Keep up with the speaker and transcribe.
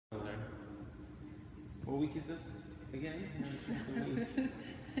What week is this again? It's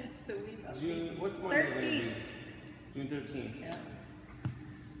the week of June, what's Monday going to be? June 13th.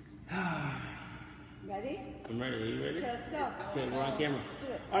 Yeah. Ready? I'm ready. Are you ready? Okay, let's go. Okay, we're on camera. Let's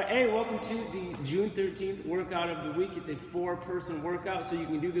do it. All right, hey, welcome to the June 13th workout of the week. It's a 4-person workout, so you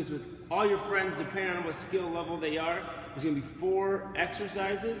can do this with all your friends depending on what skill level they are. There's going to be 4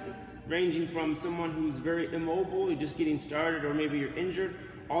 exercises, ranging from someone who's very immobile, you're just getting started, or maybe you're injured,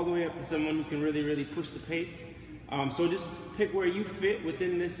 all the way up to someone who can really, really push the pace. So just pick where you fit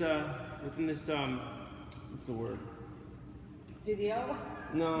within this, what's the word? Video?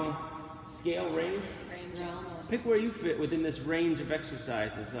 No, scale, range? Range. Pick where you fit within this range of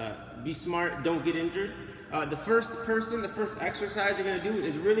exercises. Be smart, don't get injured. The first exercise you're gonna do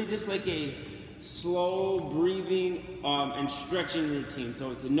is really just like a slow breathing and stretching routine.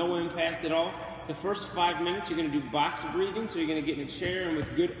 So it's a no impact at all. The first 5 minutes you're gonna do box breathing. So you're gonna get in a chair and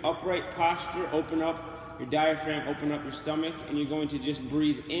with good upright posture, open up your diaphragm, open up your stomach, and you're going to just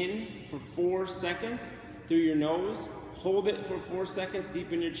breathe in for 4 seconds through your nose, hold it for 4 seconds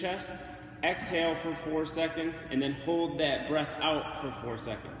deep in your chest, exhale for 4 seconds, and then hold that breath out for 4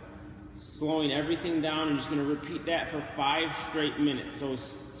 seconds. Slowing everything down, and just gonna repeat that for 5 straight minutes. So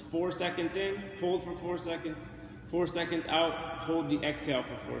 4 seconds in, hold for 4 seconds, 4 seconds out, hold the exhale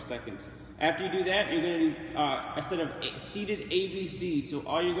for 4 seconds. After you do that, you're gonna do a set of seated ABCs. So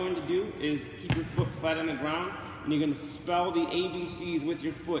all you're going to do is keep your foot flat on the ground, and you're gonna spell the ABCs with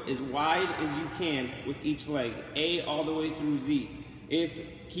your foot as wide as you can with each leg, A all the way through Z. If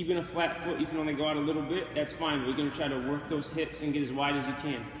keeping a flat foot, you can only go out a little bit, that's fine. We're gonna try to work those hips and get as wide as you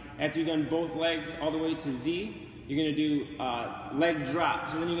can. After you've done both legs all the way to Z, you're gonna do leg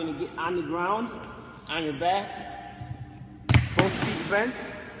drop. So then you're gonna get on the ground, on your back, both feet bent,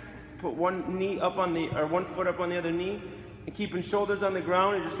 put one foot up on the other knee, and keeping shoulders on the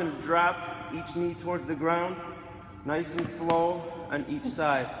ground, you're just gonna drop each knee towards the ground, nice and slow on each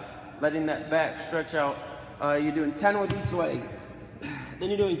side, letting that back stretch out. You're doing 10 with each leg. Then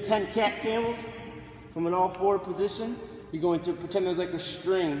you're doing 10 cat camels from an all-4 position. You're going to pretend there's like a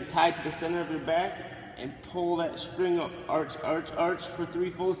string tied to the center of your back and pull that string up, arch, arch, arch for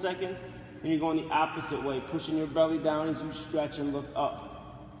 3 full seconds. Then you're going the opposite way, pushing your belly down as you stretch and look up.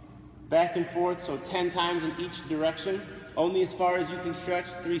 Back and forth, so 10 times in each direction, only as far as you can stretch,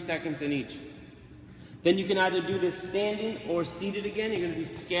 3 seconds in each. Then you can either do this standing or seated again. You're gonna do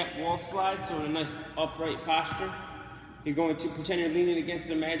scat wall slide, so in a nice upright posture. You're going to pretend you're leaning against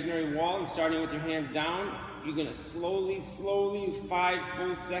an imaginary wall and starting with your hands down. You're gonna slowly, 5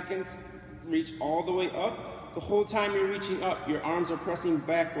 full seconds, reach all the way up. The whole time you're reaching up, your arms are pressing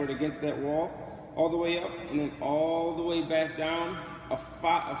backward against that wall, all the way up, and then all the way back down. A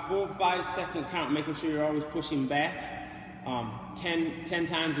full 5-second count, making sure you're always pushing back. 10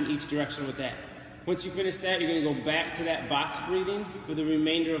 times in each direction with that. Once you finish that, you're gonna go back to that box breathing for the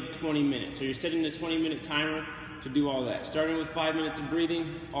remainder of 20 minutes. So you're setting a 20-minute timer to do all that. Starting with 5 minutes of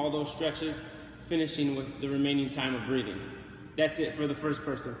breathing, all those stretches, finishing with the remaining time of breathing. That's it for the first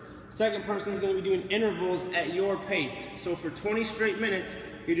person. Second person is gonna be doing intervals at your pace. So for 20 straight minutes,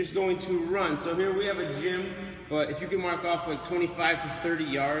 you're just going to run. So here we have a gym, but if you can mark off like 25 to 30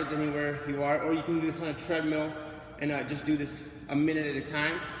 yards anywhere you are, or you can do this on a treadmill and just do this a minute at a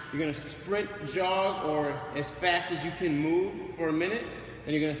time. You're gonna sprint, jog, or as fast as you can move for a minute.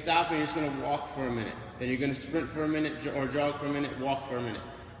 Then you're gonna stop and you're just gonna walk for a minute. Then you're gonna sprint for a minute, or jog for a minute, walk for a minute.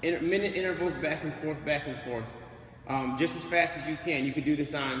 Minute intervals back and forth, just as fast as you can. You can do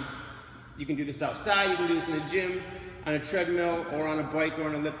this outside, you can do this in a gym, on a treadmill, or on a bike, or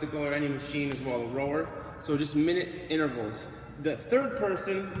an elliptical, or any machine as well, a rower. So just minute intervals. The third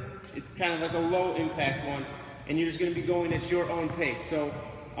person, it's kind of like a low impact one, and you're just gonna be going at your own pace. So,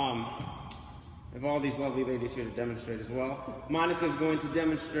 I have all these lovely ladies here to demonstrate as well. Monica's going to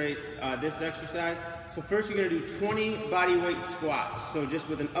demonstrate this exercise. So first you're gonna do 20 body weight squats. So just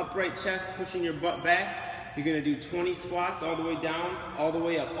with an upright chest, pushing your butt back, you're gonna do 20 squats all the way down, all the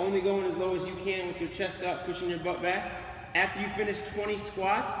way up. Only going as low as you can with your chest up, pushing your butt back. After you finish 20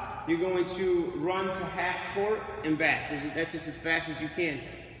 squats, you're going to run to half court and back. That's just as fast as you can.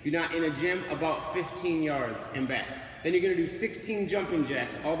 If you're not in a gym, about 15 yards and back. Then you're gonna do 16 jumping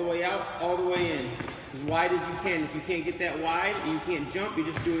jacks, all the way out, all the way in, as wide as you can. If you can't get that wide and you can't jump, you're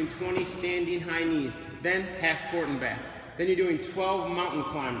just doing 20 standing high knees, then half court and back. Then you're doing 12 mountain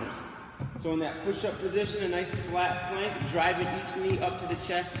climbers. So in that push-up position, a nice flat plank, driving each knee up to the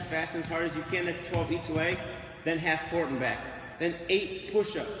chest as fast and as hard as you can. That's 12 each leg, then half court and back. Then 8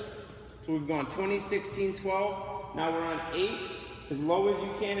 push-ups. So we've gone 20, 16, 12. Now we're on 8. As low as you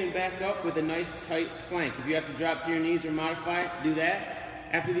can and back up with a nice tight plank. If you have to drop to your knees or modify it, do that.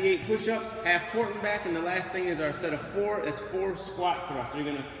 After the 8 push-ups, half court and back, and the last thing is our set of 4. That's 4 squat thrusts. So you're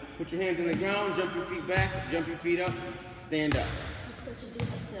gonna put your hands on the ground, jump your feet back, jump your feet up, stand up. So she did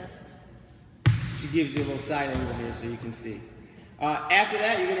like this. She gives you a little side angle here so you can see. After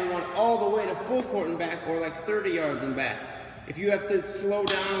that, you're gonna run all the way to full court and back, or like 30 yards and back. If you have to slow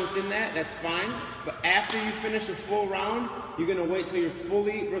down within that, that's fine. But after you finish a full round, you're gonna wait till you're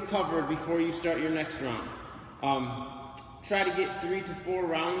fully recovered before you start your next round. Try to get 3 to 4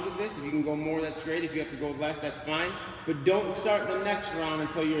 rounds of this. If you can go more, that's great. If you have to go less, that's fine. But don't start the next round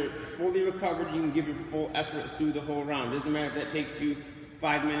until you're fully recovered. You can give your full effort through the whole round. It doesn't matter if that takes you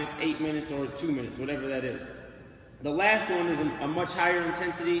 5 minutes, 8 minutes, or 2 minutes, whatever that is. The last one is a much higher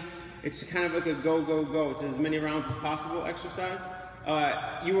intensity. It's kind of like a go, go, go. It's as many rounds as possible exercise.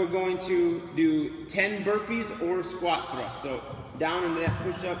 You are going to do 10 burpees or squat thrusts. So down into that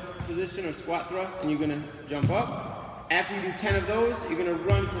push-up position or squat thrust, and you're gonna jump up. After you do 10 of those, you're gonna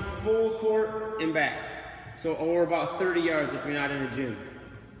run to full court and back. So, or about 30 yards if you're not in a gym.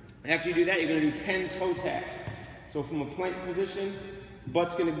 After you do that, you're gonna do 10 toe taps. So from a plank position,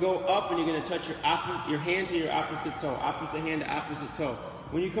 butt's gonna go up and you're gonna touch your hand to your opposite toe, opposite hand to opposite toe.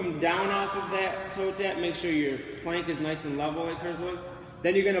 When you come down off of that toe tap, make sure your plank is nice and level like hers was.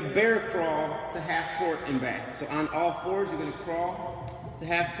 Then you're gonna bear crawl to half court and back. So on all 4s, you're gonna crawl to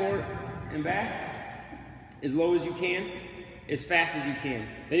half court and back as low as you can, as fast as you can.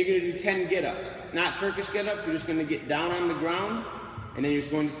 Then you're gonna do 10 get-ups. Not Turkish get-ups, you're just gonna get down on the ground, and then you're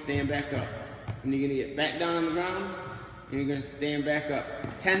just going to stand back up. And you're gonna get back down on the ground, and you're gonna stand back up.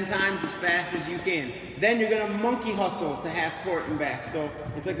 10 times as fast as you can. Then you're gonna monkey hustle to half court and back. So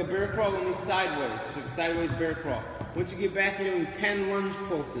it's like a bear crawl, only sideways. It's like a sideways bear crawl. Once you get back, you're doing 10 lunge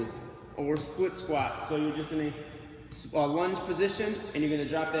pulses, or split squats. So you're just in a lunge position, and you're gonna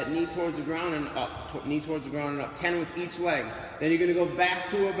drop that knee towards the ground and up, knee towards the ground and up, 10 with each leg. Then you're gonna go back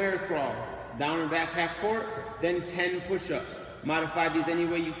to a bear crawl, down and back half court, then 10 push-ups. Modify these any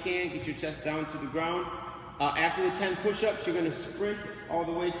way you can, get your chest down to the ground. After the 10 push-ups, you're gonna sprint all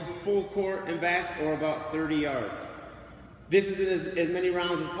the way to full court and back, or about 30 yards. This is as many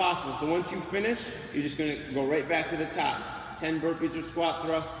rounds as possible. So once you finish, you're just gonna go right back to the top. 10 burpees or squat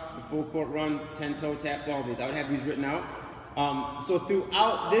thrusts, the full court run, 10 toe taps, all these. I would have these written out. So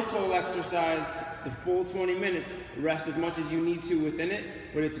throughout this whole exercise, the full 20 minutes, rest as much as you need to within it,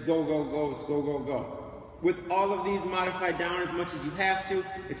 but it's go, go, go, it's go, go, go. With all of these modified down as much as you have to,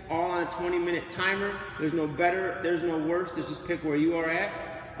 it's all on a 20-minute timer. There's no better, there's no worse, just pick where you are at.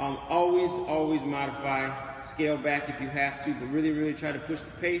 Always modify, scale back if you have to, but really, really try to push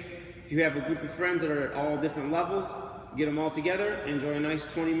the pace. If you have a group of friends that are at all different levels, get them all together, enjoy a nice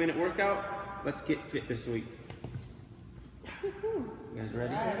 20-minute workout. Let's get fit this week. You guys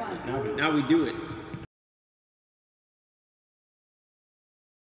ready? Now we do it.